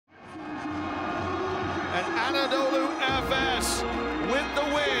Anadolu Efes, with the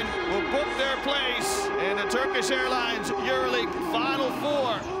win, will book their place in the Turkish Airlines EuroLeague Final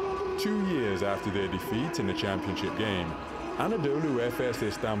Four. 2 years after their defeat in the championship game, Anadolu Efes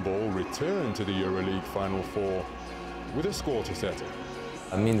Istanbul returned to the EuroLeague Final Four with a score to settle.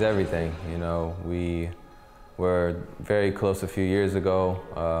 It means everything, you know. We were very close a few years ago.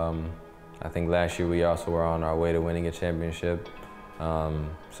 I think last year we also were on our way to winning a championship.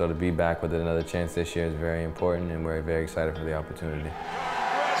 So to be back with another chance this year is very important, and we're very excited for the opportunity.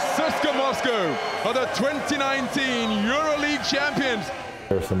 CSKA Moscow are the 2019 EuroLeague champions.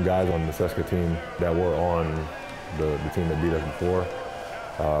 There's some guys on the CSKA team that were on the team that beat us before.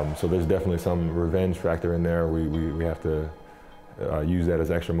 So there's definitely some revenge factor in there. We have to use that as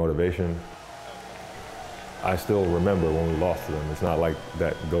extra motivation. I still remember when we lost to them. It's not like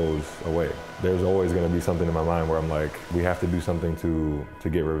that goes away. There's always going to be something in my mind where I'm like, we have to do something to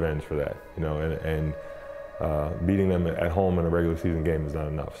get revenge for that, you know. And beating them at home in a regular season game is not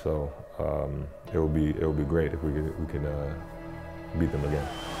enough. So it will be great if we can beat them again.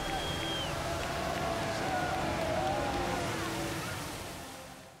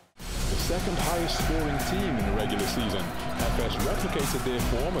 The second highest scoring team in the regular season, Efes replicated their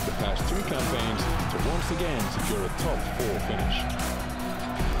form of the past 3 campaigns to once again secure a top 4 finish.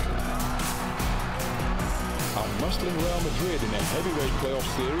 Outmuscling Real Madrid in a heavyweight playoff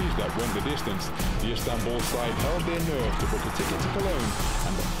series that went the distance, the Istanbul side held their nerve to book a ticket to Cologne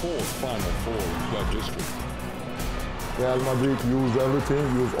and the 4th Final Four in club history. Real Madrid used everything,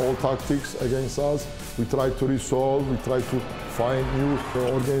 used all tactics against us. We tried to resolve, we tried to find new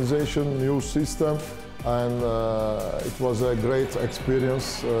organization, new system, and it was a great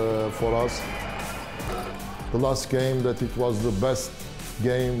experience for us. The last game, that it was the best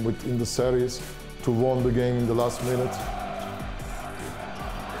game within the series, to win the game in the last minute.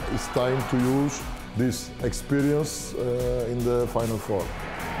 It's time to use this experience in the Final Four.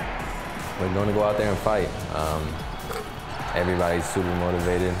 We're going to go out there and fight. Everybody's super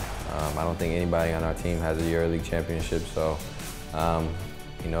motivated. I don't think anybody on our team has a EuroLeague championship, so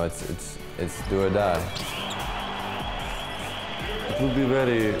you know, it's do or die. It will be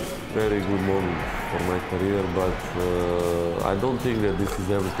very good moment for my career, but I don't think that this is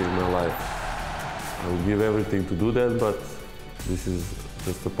everything in my life. I will give everything to do that, but this is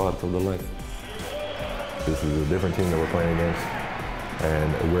just a part of the life. This is a different team that we're playing against,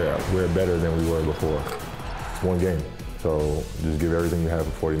 and we're better than we were before. It's one game. So just give everything you have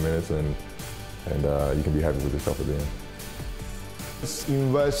for 40 minutes, and you can be happy with yourself at the end. Let's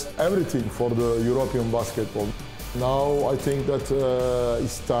invest everything for the European basketball. Now I think that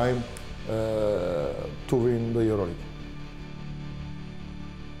it's time to win the EuroLeague.